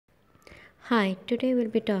Hi, today we'll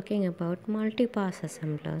be talking about multipass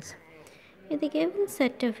assemblers. In the given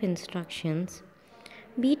set of instructions,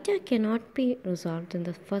 beta cannot be resolved in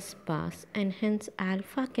the first pass and hence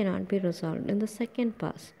alpha cannot be resolved in the second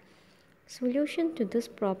pass. Solution to this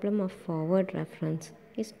problem of forward reference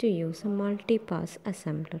is to use a multipass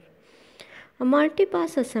assembler. A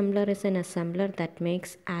multipass assembler is an assembler that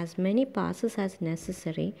makes as many passes as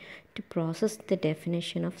necessary to process the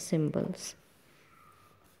definition of symbols.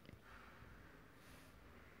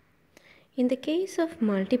 In the case of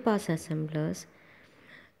multipass assemblers,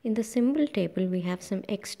 in the symbol table we have some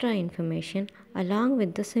extra information along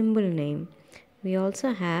with the symbol name. We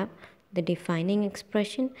also have the defining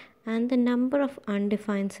expression and the number of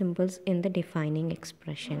undefined symbols in the defining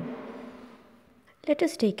expression. Let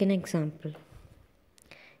us take an example.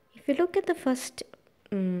 If you look at the first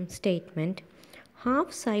statement,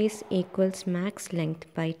 half size equals max length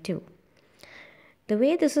by 2. The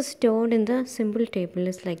way this is stored in the symbol table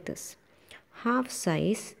is like this. Half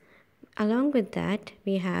size, along with that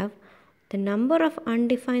we have the number of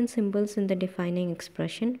undefined symbols in the defining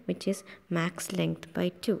expression, which is max length by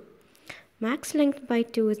 2. Max length by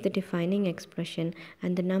 2 is the defining expression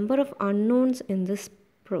and the number of unknowns in this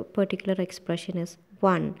particular expression is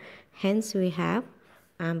 1. Hence we have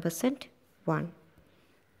ampersand 1.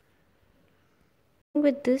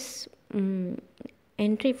 With this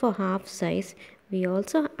entry for half size, we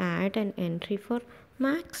also add an entry for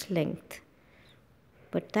max length,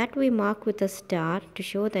 but that we mark with a star to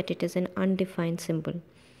show that it is an undefined symbol.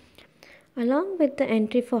 Along with the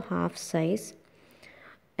entry for half size,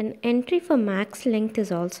 an entry for max length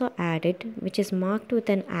is also added, which is marked with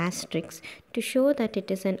an asterisk to show that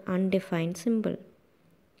it is an undefined symbol.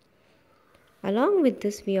 Along with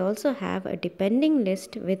this, we also have a depending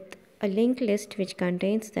list with a linked list which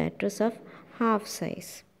contains the address of half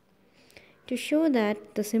size, to show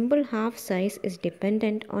that the symbol half size is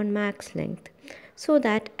dependent on max length, so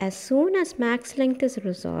that as soon as max length is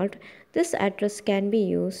resolved, this address can be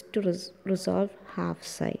used to resolve half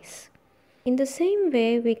size. In the same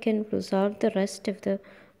way, we can resolve the rest of the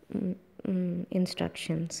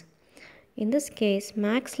instructions. In this case,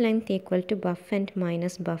 max length equal to buffend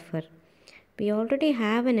minus buffer. We already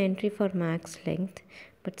have an entry for max length,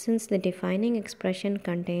 but since the defining expression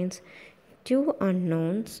contains two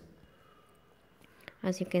unknowns,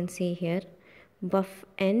 as you can see here,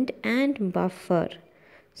 buffend and buffer,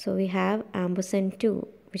 so we have ampersand 2,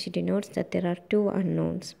 which denotes that there are two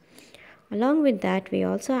unknowns. Along with that, we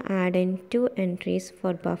also add in two entries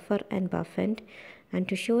for buffer and buffend, and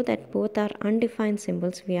to show that both are undefined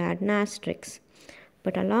symbols, we add an asterisk.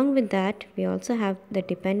 But along with that, we also have the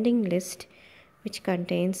depending list, which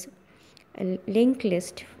contains a linked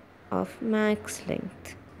list of max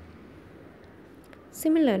length.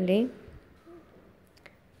 Similarly,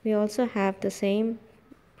 we also have the same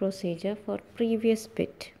procedure for previous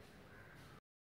bit.